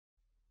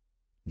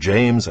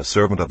James, a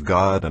servant of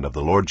God and of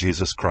the Lord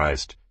Jesus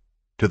Christ,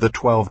 to the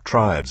 12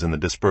 tribes in the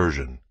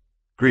dispersion,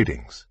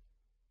 greetings.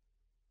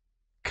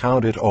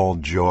 Count it all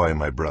joy,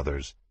 my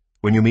brothers,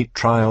 when you meet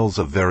trials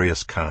of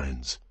various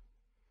kinds,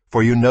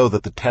 for you know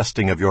that the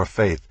testing of your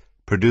faith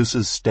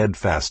produces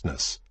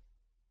steadfastness.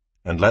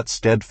 And let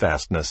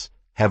steadfastness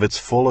have its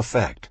full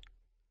effect,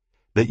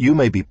 that you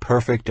may be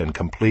perfect and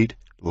complete,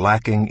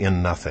 lacking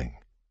in nothing.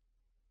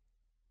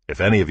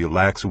 If any of you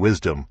lacks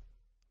wisdom,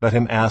 let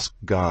him ask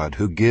God,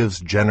 who gives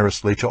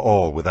generously to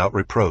all without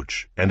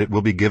reproach, and it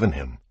will be given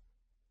him.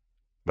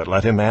 But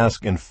let him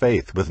ask in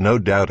faith with no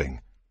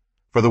doubting,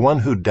 for the one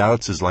who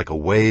doubts is like a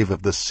wave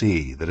of the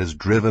sea that is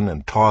driven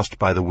and tossed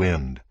by the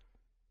wind.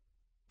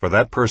 For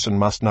that person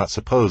must not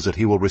suppose that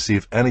he will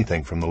receive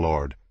anything from the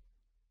Lord.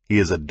 He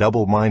is a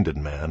double-minded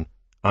man,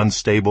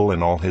 unstable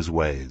in all his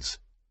ways.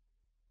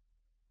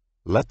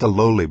 Let the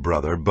lowly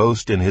brother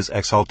boast in his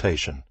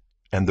exaltation,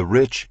 and the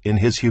rich in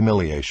his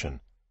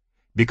humiliation,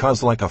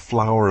 because like a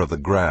flower of the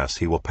grass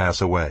he will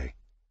pass away.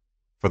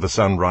 For the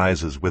sun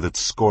rises with its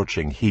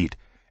scorching heat,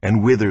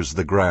 and withers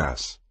the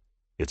grass.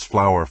 Its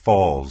flower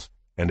falls,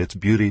 and its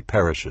beauty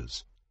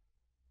perishes.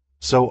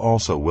 So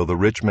also will the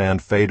rich man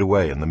fade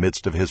away in the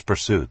midst of his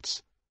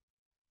pursuits.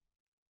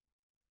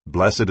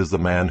 Blessed is the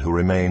man who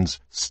remains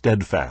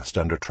steadfast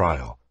under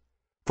trial,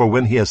 for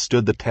when he has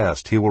stood the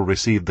test he will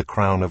receive the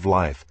crown of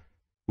life,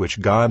 which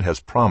God has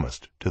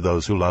promised to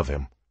those who love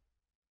him.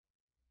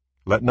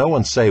 Let no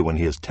one say when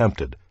he is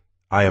tempted,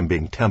 I am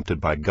being tempted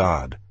by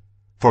God.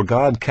 For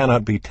God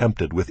cannot be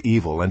tempted with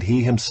evil, and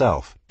he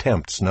himself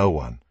tempts no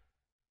one.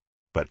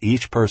 But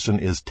each person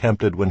is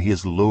tempted when he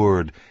is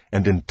lured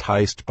and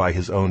enticed by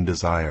his own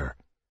desire.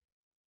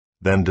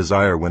 Then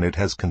desire, when it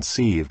has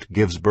conceived,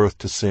 gives birth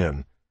to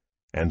sin,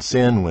 and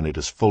sin, when it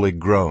is fully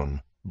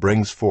grown,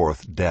 brings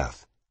forth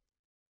death.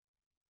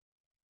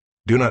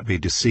 Do not be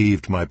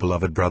deceived, my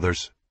beloved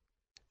brothers.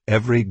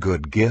 Every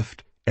good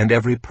gift and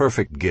every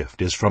perfect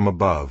gift is from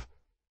above,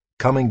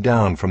 coming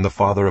down from the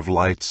Father of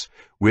lights,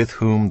 with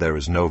whom there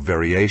is no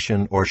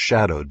variation or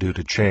shadow due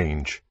to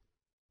change.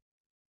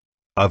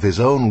 Of his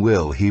own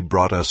will he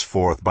brought us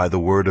forth by the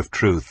word of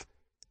truth,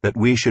 that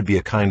we should be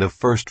a kind of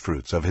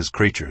firstfruits of his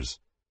creatures.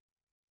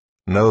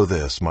 Know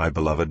this, my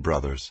beloved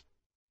brothers.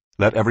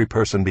 Let every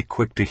person be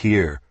quick to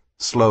hear,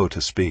 slow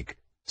to speak,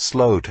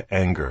 slow to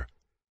anger,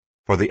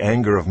 for the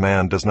anger of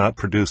man does not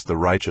produce the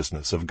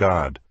righteousness of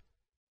God.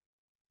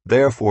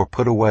 Therefore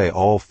put away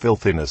all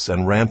filthiness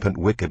and rampant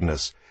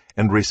wickedness,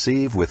 and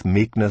receive with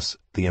meekness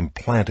the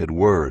implanted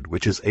word,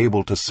 which is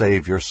able to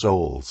save your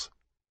souls.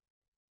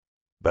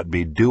 But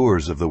be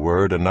doers of the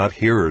word, and not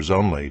hearers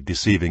only,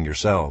 deceiving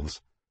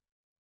yourselves.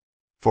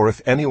 For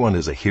if anyone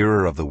is a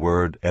hearer of the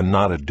word, and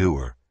not a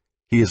doer,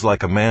 he is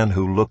like a man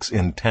who looks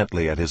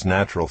intently at his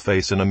natural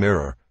face in a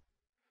mirror.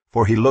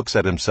 For he looks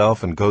at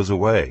himself and goes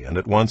away, and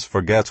at once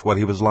forgets what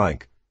he was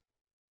like.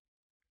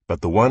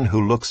 But the one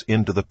who looks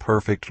into the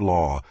perfect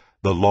law,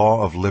 the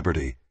law of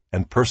liberty,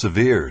 and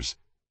perseveres,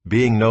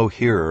 being no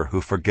hearer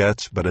who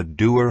forgets, but a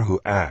doer who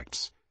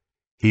acts,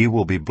 he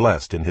will be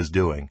blessed in his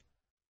doing.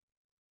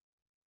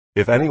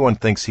 If anyone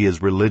thinks he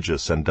is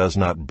religious and does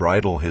not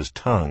bridle his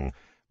tongue,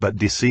 but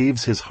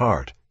deceives his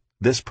heart,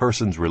 this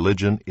person's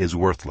religion is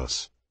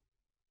worthless.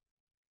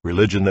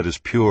 Religion that is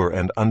pure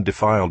and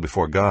undefiled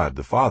before God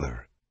the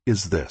Father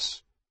is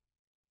this: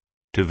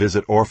 to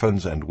visit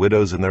orphans and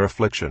widows in their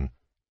affliction,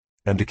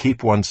 and to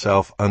keep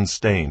oneself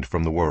unstained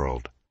from the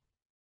world.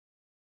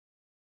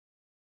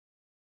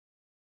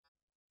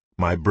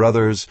 My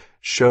brothers,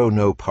 show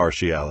no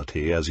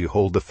partiality as you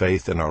hold the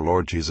faith in our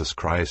Lord Jesus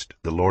Christ,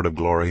 the Lord of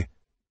glory.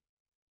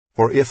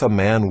 For if a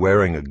man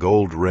wearing a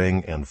gold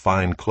ring and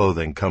fine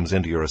clothing comes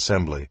into your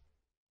assembly,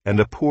 and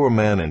a poor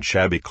man in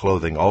shabby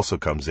clothing also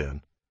comes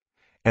in,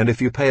 and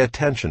if you pay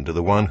attention to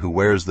the one who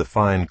wears the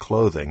fine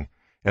clothing,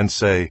 and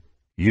say,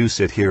 You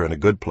sit here in a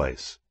good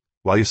place,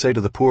 while you say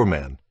to the poor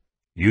man,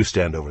 You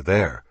stand over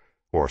there,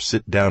 or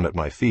sit down at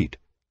my feet,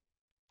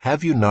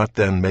 have you not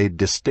then made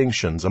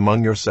distinctions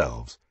among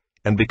yourselves,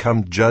 and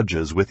become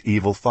judges with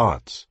evil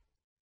thoughts?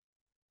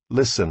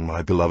 Listen,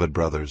 my beloved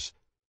brothers.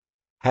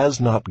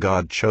 Has not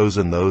God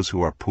chosen those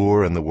who are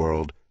poor in the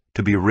world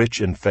to be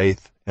rich in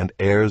faith and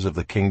heirs of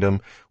the kingdom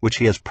which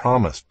he has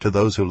promised to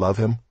those who love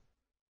him?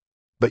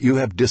 But you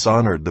have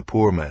dishonored the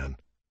poor man.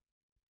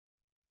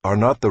 Are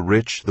not the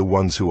rich the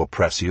ones who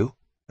oppress you,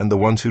 and the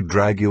ones who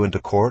drag you into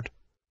court?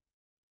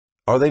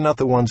 Are they not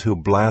the ones who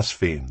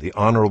blaspheme the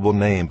honorable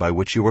name by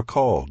which you were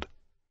called?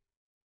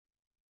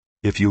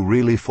 If you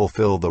really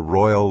fulfill the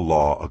royal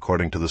law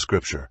according to the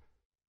Scripture,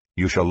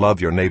 you shall love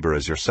your neighbor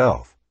as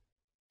yourself,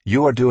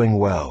 you are doing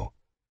well.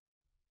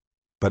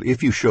 But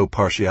if you show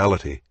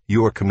partiality,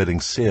 you are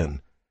committing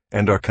sin,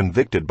 and are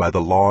convicted by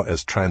the law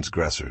as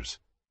transgressors.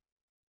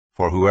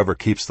 For whoever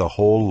keeps the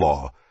whole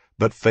law,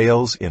 but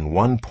fails in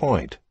one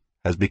point,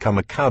 has become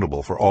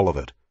accountable for all of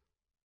it.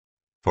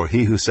 For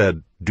he who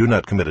said, Do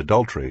not commit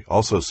adultery,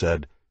 also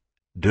said,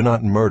 Do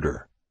not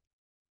murder.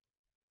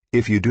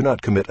 If you do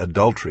not commit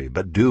adultery,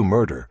 but do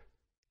murder,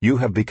 you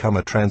have become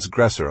a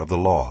transgressor of the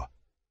law.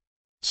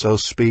 so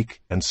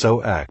speak and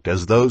so act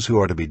as those who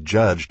are to be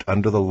judged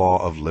under the law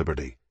of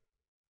liberty.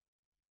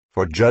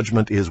 For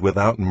judgment is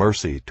without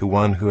mercy to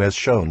one who has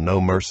shown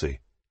no mercy.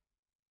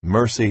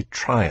 Mercy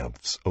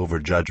triumphs over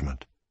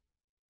judgment.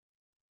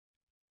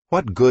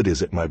 What good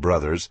is it, my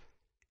brothers,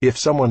 if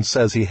someone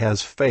says he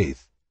has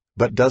faith,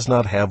 but does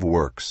not have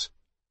works?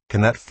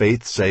 Can that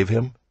faith save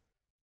him?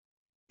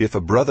 If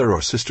a brother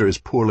or sister is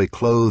poorly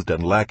clothed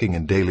and lacking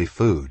in daily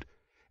food,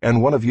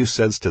 and one of you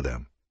says to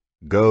them,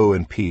 "Go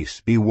in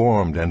peace, be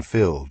warmed and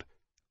filled,"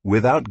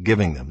 without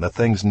giving them the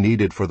things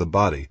needed for the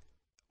body,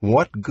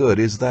 what good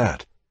is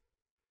that?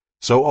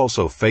 So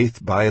also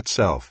faith by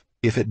itself,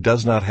 if it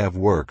does not have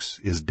works,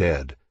 is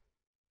dead.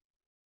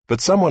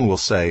 But someone will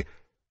say,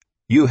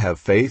 "You have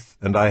faith,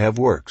 and I have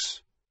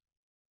works."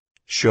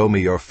 Show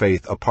me your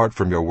faith apart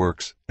from your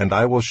works, and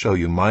I will show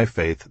you my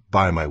faith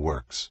by my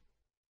works.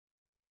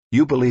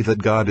 You believe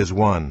that God is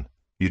one.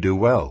 You do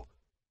well.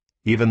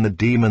 Even the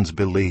demons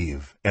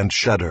believe and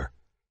shudder.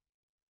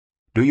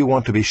 Do you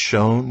want to be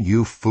shown,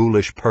 you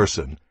foolish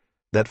person,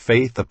 that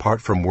faith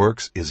apart from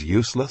works is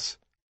useless?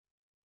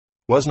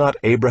 Was not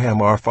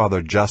Abraham our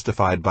father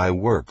justified by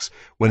works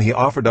when he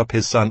offered up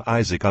his son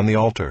Isaac on the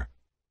altar?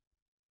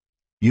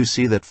 You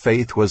see that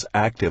faith was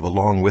active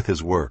along with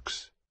his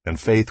works, and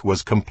faith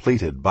was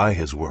completed by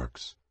his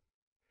works.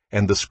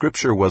 And the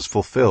scripture was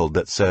fulfilled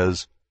that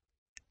says,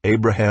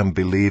 "Abraham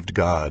believed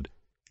God,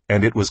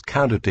 and it was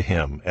counted to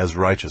him as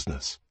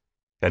righteousness,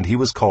 and he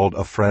was called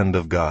a friend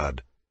of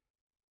God."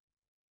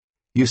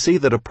 You see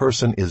that a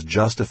person is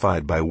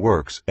justified by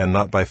works and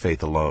not by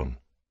faith alone.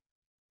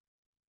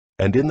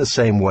 And in the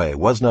same way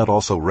was not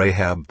also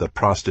Rahab the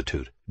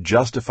prostitute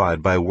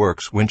justified by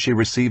works when she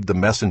received the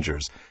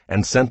messengers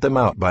and sent them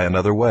out by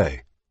another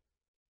way?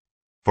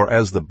 For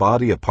as the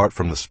body apart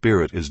from the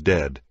spirit is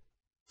dead,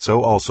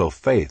 so also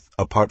faith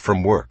apart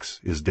from works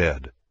is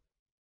dead.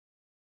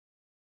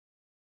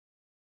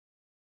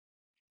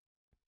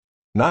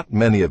 Not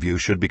many of you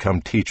should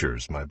become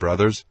teachers, my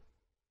brothers,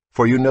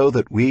 for you know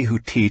that we who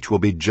teach will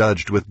be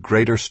judged with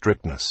greater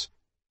strictness.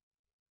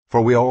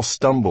 For we all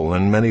stumble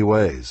in many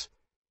ways,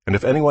 and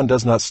if anyone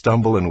does not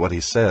stumble in what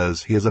he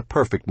says, he is a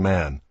perfect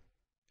man,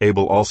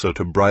 able also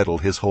to bridle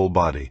his whole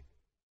body.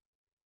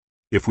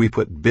 If we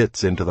put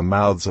bits into the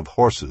mouths of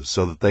horses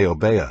so that they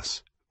obey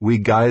us, we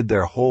guide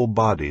their whole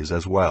bodies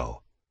as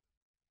well.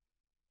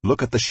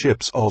 Look at the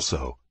ships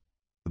also.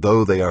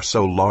 Though they are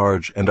so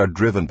large and are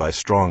driven by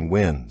strong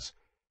winds,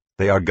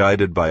 they are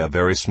guided by a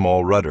very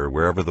small rudder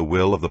wherever the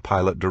will of the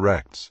pilot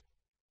directs.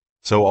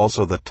 So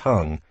also the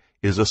tongue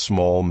is a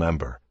small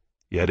member,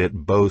 yet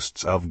it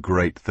boasts of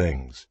great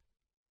things.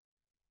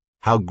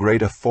 How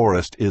great a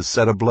forest is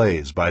set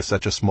ablaze by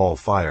such a small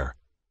fire!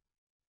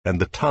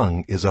 And the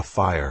tongue is a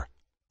fire,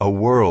 a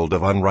world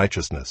of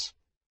unrighteousness.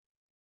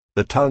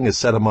 The tongue is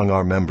set among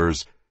our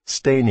members,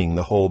 staining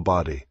the whole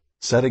body,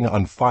 setting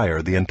on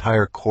fire the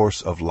entire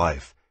course of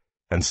life,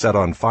 and set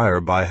on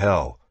fire by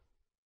hell.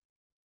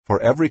 For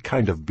every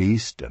kind of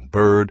beast and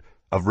bird,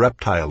 of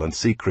reptile and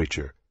sea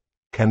creature,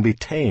 can be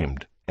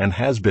tamed and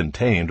has been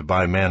tamed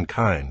by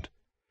mankind.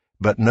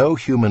 But no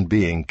human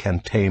being can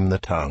tame the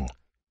tongue.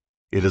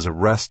 It is a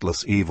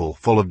restless evil,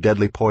 full of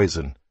deadly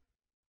poison.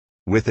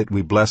 With it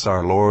we bless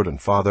our Lord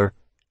and Father,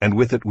 and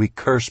with it we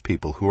curse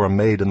people who are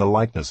made in the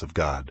likeness of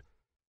God.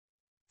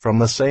 From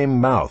the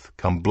same mouth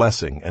come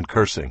blessing and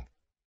cursing.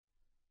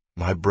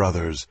 My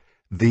brothers,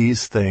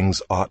 these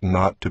things ought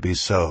not to be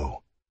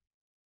so.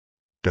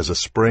 Does a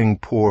spring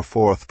pour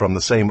forth from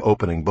the same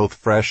opening both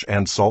fresh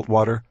and salt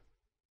water?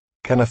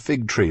 Can a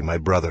fig tree, my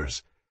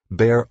brothers,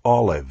 bear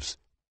olives,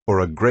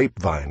 or a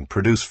grapevine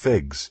produce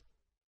figs?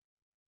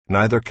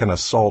 Neither can a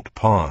salt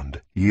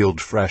pond yield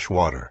fresh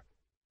water.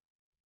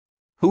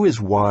 Who is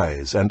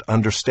wise and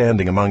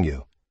understanding among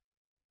you?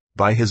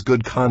 By his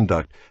good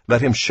conduct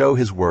let him show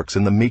his works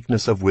in the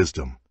meekness of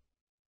wisdom.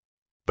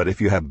 But if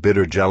you have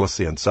bitter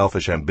jealousy and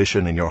selfish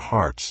ambition in your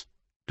hearts,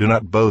 do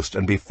not boast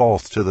and be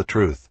false to the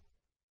truth.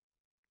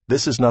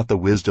 This is not the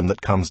wisdom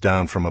that comes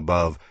down from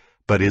above,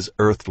 but is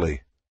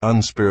earthly,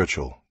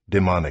 unspiritual,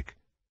 demonic.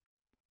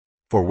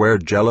 For where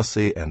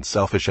jealousy and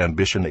selfish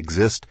ambition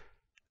exist,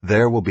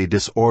 there will be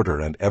disorder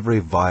and every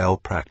vile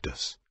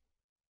practice.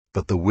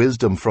 But the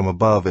wisdom from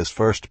above is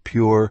first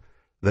pure,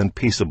 then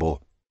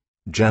peaceable,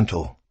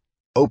 gentle,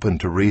 open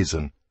to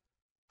reason,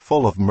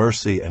 full of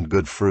mercy and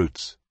good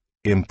fruits,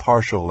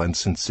 impartial and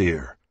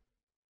sincere.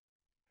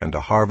 And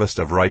a harvest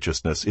of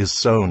righteousness is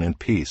sown in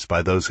peace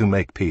by those who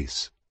make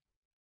peace.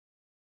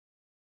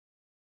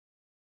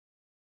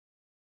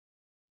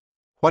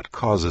 What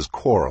causes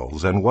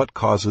quarrels and what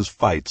causes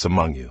fights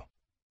among you?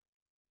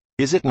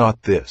 Is it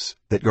not this,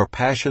 that your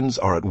passions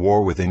are at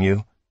war within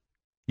you?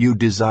 You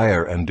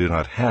desire and do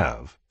not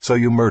have, so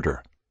you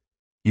murder.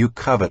 You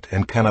covet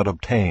and cannot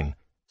obtain,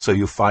 so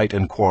you fight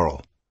and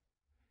quarrel.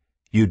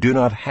 You do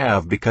not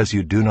have because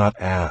you do not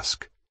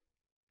ask.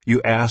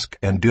 You ask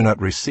and do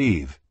not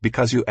receive,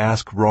 because you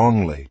ask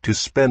wrongly, to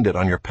spend it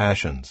on your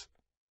passions.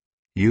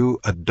 You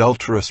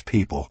adulterous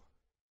people!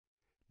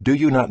 Do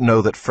you not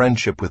know that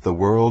friendship with the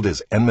world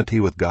is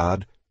enmity with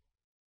God?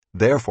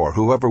 Therefore,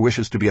 whoever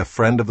wishes to be a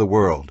friend of the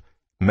world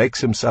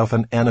makes himself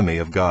an enemy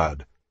of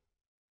God.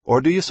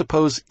 Or do you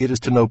suppose it is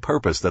to no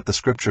purpose that the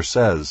Scripture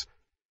says,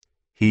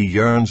 "He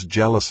yearns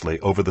jealously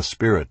over the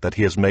Spirit that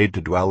He has made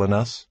to dwell in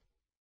us"?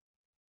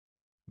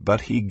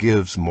 But He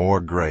gives more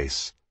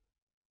grace.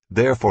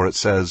 Therefore it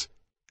says,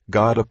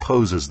 "God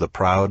opposes the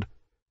proud,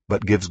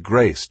 but gives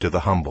grace to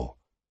the humble."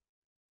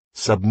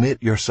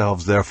 Submit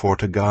yourselves therefore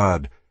to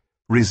God.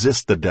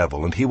 Resist the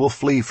devil, and he will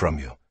flee from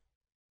you.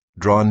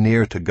 Draw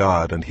near to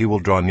God, and He will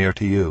draw near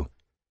to you.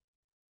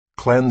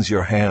 Cleanse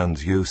your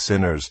hands, you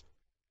sinners,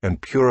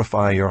 and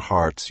purify your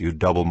hearts, you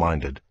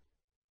double-minded.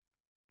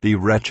 Be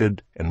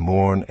wretched, and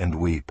mourn, and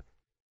weep.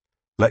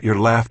 Let your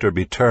laughter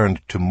be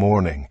turned to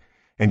mourning,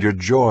 and your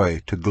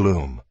joy to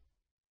gloom.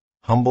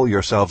 Humble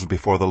yourselves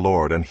before the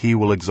Lord, and He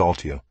will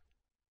exalt you.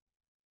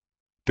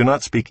 Do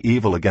not speak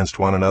evil against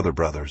one another,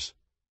 brothers.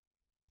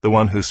 The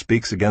one who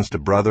speaks against a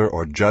brother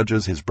or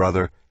judges his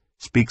brother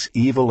speaks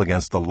evil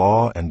against the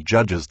law and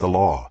judges the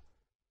law.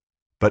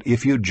 But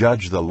if you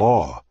judge the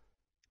law,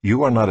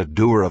 you are not a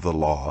doer of the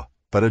law,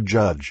 but a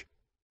judge.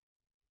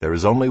 There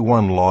is only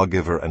one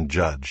lawgiver and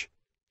judge,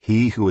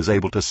 He who is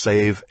able to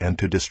save and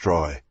to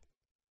destroy.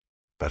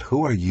 But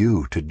who are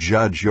you to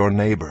judge your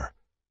neighbor?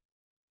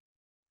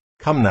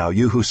 Come now,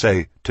 you who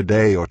say,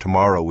 "Today or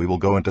tomorrow we will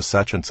go into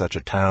such and such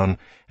a town,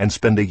 and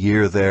spend a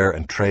year there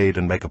and trade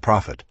and make a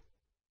profit."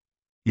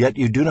 Yet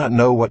you do not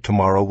know what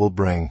tomorrow will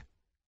bring.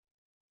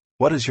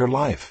 What is your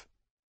life?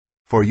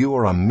 For you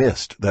are a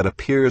mist that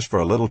appears for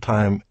a little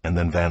time and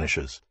then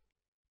vanishes.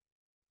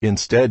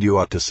 Instead you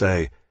ought to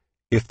say,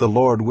 "If the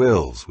Lord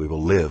wills, we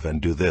will live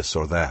and do this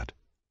or that."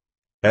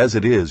 As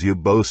it is, you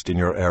boast in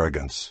your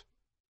arrogance.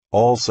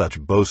 All such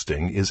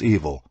boasting is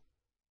evil.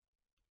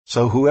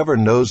 So whoever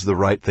knows the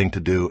right thing to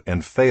do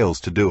and fails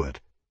to do it,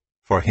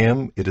 for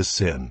him it is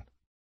sin.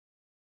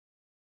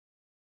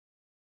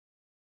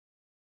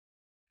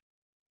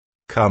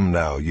 Come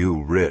now,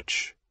 you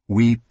rich,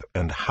 weep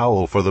and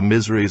howl for the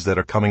miseries that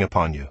are coming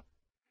upon you.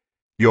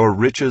 Your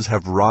riches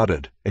have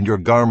rotted, and your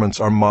garments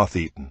are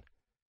moth-eaten.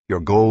 Your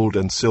gold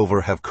and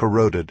silver have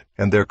corroded,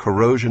 and their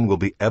corrosion will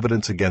be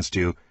evidence against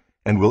you,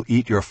 and will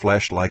eat your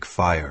flesh like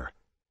fire.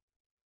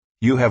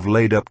 You have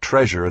laid up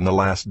treasure in the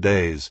last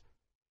days.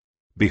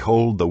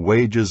 Behold, the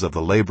wages of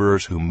the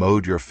laborers who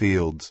mowed your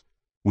fields,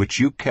 which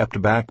you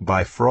kept back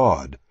by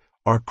fraud,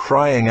 are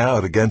crying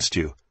out against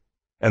you,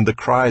 and the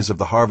cries of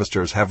the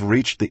harvesters have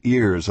reached the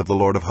ears of the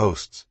Lord of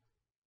hosts.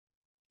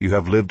 You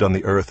have lived on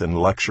the earth in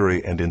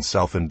luxury and in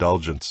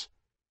self-indulgence.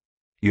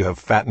 You have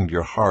fattened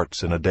your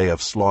hearts in a day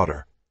of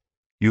slaughter.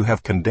 You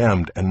have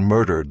condemned and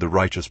murdered the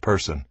righteous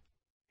person.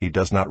 He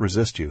does not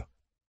resist you.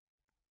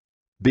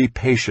 Be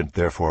patient,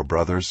 therefore,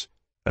 brothers,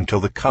 until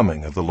the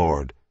coming of the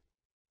Lord.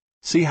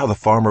 See how the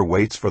farmer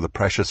waits for the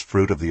precious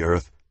fruit of the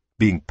earth,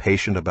 being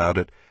patient about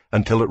it,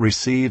 until it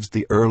receives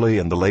the early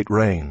and the late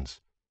rains.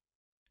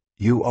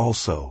 You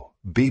also,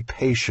 be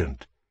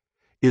patient.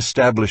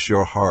 Establish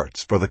your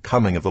hearts, for the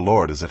coming of the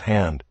Lord is at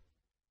hand.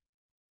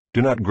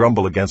 Do not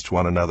grumble against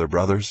one another,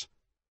 brothers,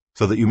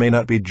 so that you may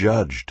not be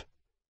judged.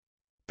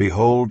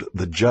 Behold,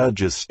 the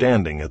judge is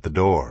standing at the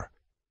door.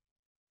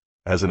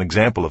 As an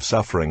example of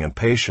suffering and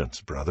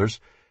patience, brothers,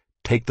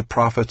 take the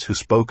prophets who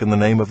spoke in the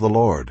name of the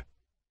Lord.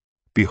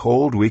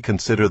 Behold, we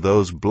consider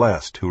those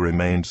blessed who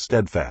remained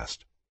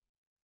steadfast.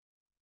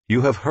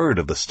 You have heard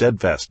of the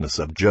steadfastness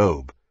of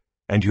Job,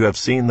 and you have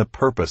seen the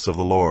purpose of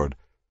the Lord,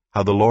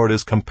 how the Lord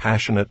is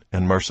compassionate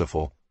and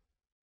merciful.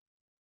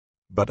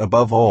 But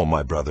above all,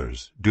 my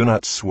brothers, do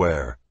not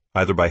swear,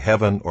 either by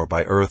heaven or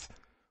by earth,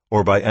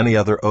 or by any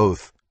other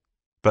oath,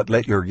 but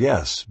let your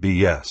yes be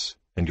yes,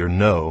 and your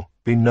no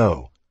be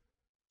no,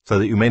 so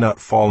that you may not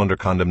fall under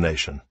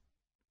condemnation.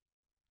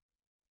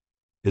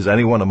 Is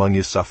anyone among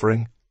you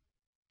suffering?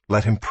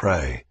 Let him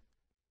pray.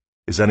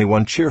 Is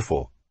anyone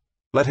cheerful?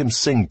 Let him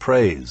sing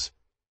praise.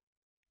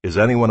 Is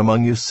anyone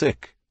among you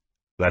sick?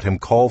 Let him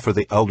call for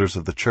the elders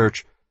of the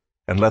church,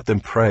 and let them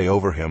pray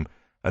over him,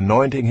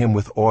 anointing him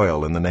with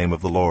oil in the name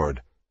of the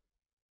Lord.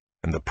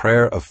 And the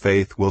prayer of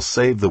faith will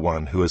save the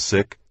one who is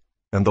sick,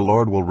 and the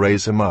Lord will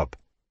raise him up.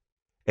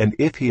 And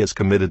if he has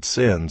committed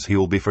sins, he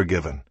will be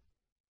forgiven.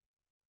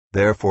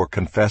 Therefore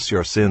confess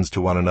your sins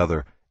to one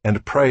another,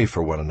 and pray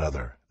for one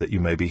another, that you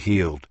may be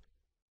healed.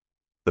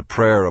 The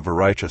prayer of a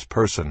righteous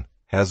person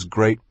has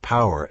great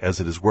power as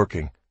it is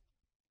working.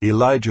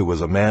 Elijah was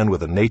a man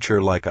with a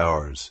nature like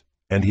ours,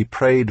 and he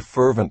prayed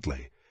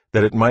fervently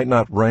that it might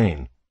not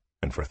rain,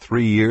 and for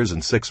 3 years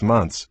and 6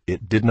 months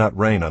it did not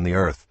rain on the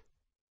earth.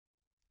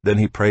 Then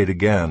he prayed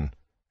again,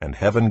 and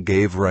heaven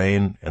gave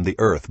rain, and the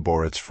earth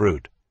bore its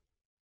fruit.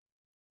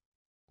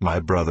 My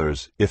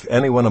brothers, if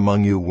anyone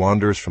among you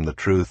wanders from the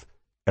truth,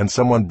 and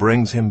someone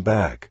brings him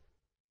back,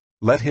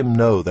 let him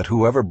know that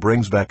whoever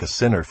brings back a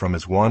sinner from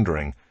his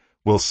wandering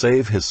will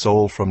save his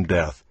soul from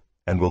death,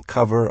 and will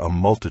cover a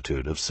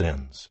multitude of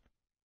sins.